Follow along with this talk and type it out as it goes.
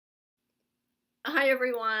Hi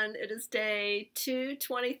everyone, it is day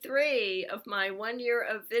 223 of my 1 year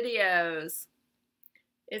of videos.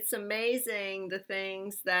 It's amazing the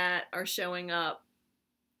things that are showing up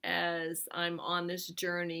as I'm on this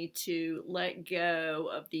journey to let go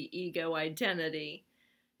of the ego identity.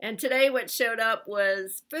 And today what showed up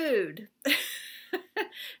was food.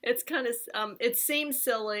 It's kind of, it seems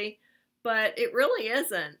silly, but it really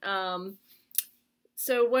isn't.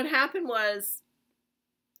 So what happened was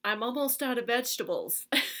I'm almost out of vegetables.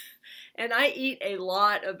 And I eat a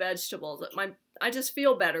lot of vegetables. I just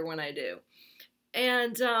feel better when I do.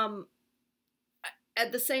 And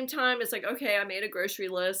at the same time, it's like, okay, I made a grocery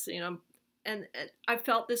list, and I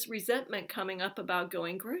felt this resentment coming up about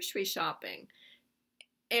going grocery shopping.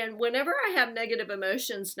 And whenever I have negative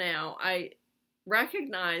emotions now, I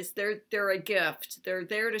recognize they're a gift. They're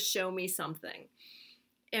there to show me something.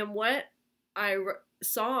 And what I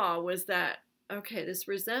saw was that, okay, this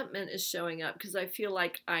resentment is showing up because I feel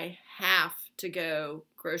like I have to go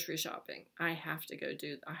grocery shopping. I have to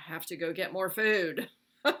go get more food.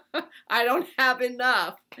 I don't have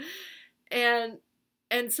enough. And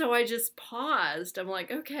and so I just paused. I'm like,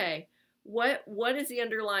 okay, what is the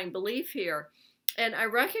underlying belief here? And I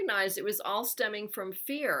recognized it was all stemming from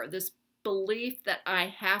fear, this belief that I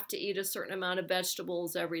have to eat a certain amount of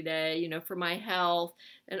vegetables every day, for my health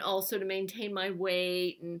and also to maintain my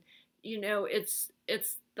weight. And it's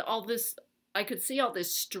all this. I could see all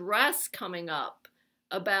this stress coming up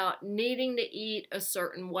about needing to eat a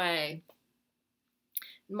certain way.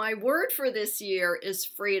 My word for this year is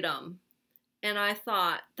freedom. And I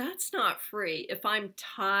thought, that's not free. If I'm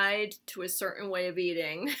tied to a certain way of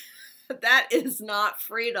eating, that is not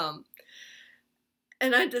freedom.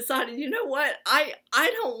 And I decided, you know what? I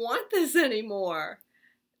don't want this anymore.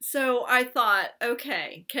 So I thought,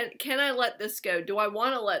 okay, can I let this go? Do I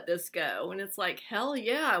want to let this go? And it's like, hell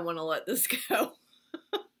yeah, I want to let this go.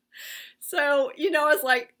 So, I was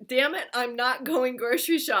like, damn it, I'm not going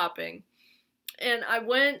grocery shopping. And I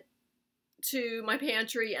went to my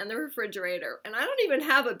pantry and the refrigerator, and I don't even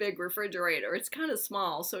have a big refrigerator. It's kind of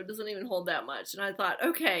small, so it doesn't even hold that much. And I thought,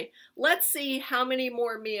 okay, let's see how many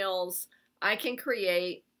more meals I can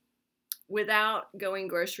create without going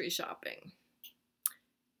grocery shopping.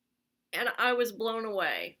 And I was blown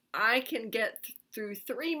away. I can get through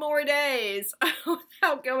 3 more days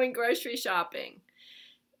without going grocery shopping.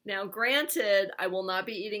 Now, granted, I will not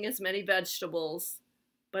be eating as many vegetables,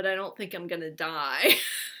 but I don't think I'm going to die.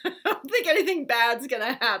 I don't think anything bad's going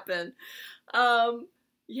to happen.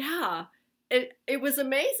 Yeah, it was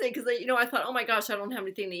amazing because, I thought, oh my gosh, I don't have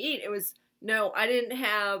anything to eat. No, I didn't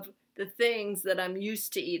have the things that I'm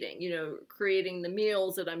used to eating, creating the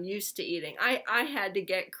meals that I'm used to eating. I had to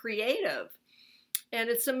get creative. And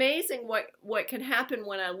it's amazing what can happen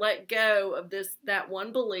when I let go of that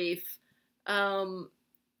one belief.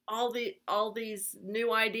 All these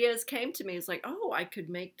new ideas came to me. It's like, oh, I could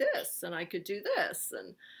make this and I could do this.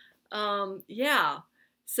 And yeah.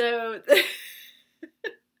 So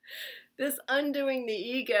this undoing the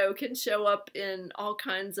ego can show up in all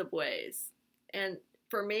kinds of ways. And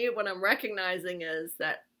for me, what I'm recognizing is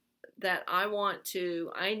that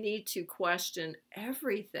I need to question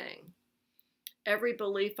everything, every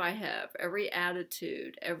belief I have, every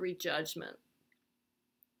attitude, every judgment.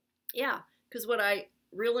 Yeah, because what I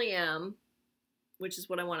really am, which is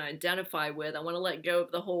what I want to identify with, I want to let go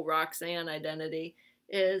of the whole Roxanne identity,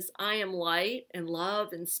 is I am light and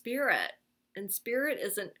love and spirit. And spirit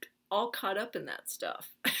isn't all caught up in that stuff.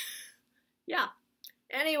 Yeah.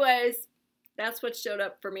 Anyways, that's what showed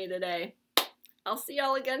up for me today. I'll see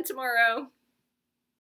y'all again tomorrow.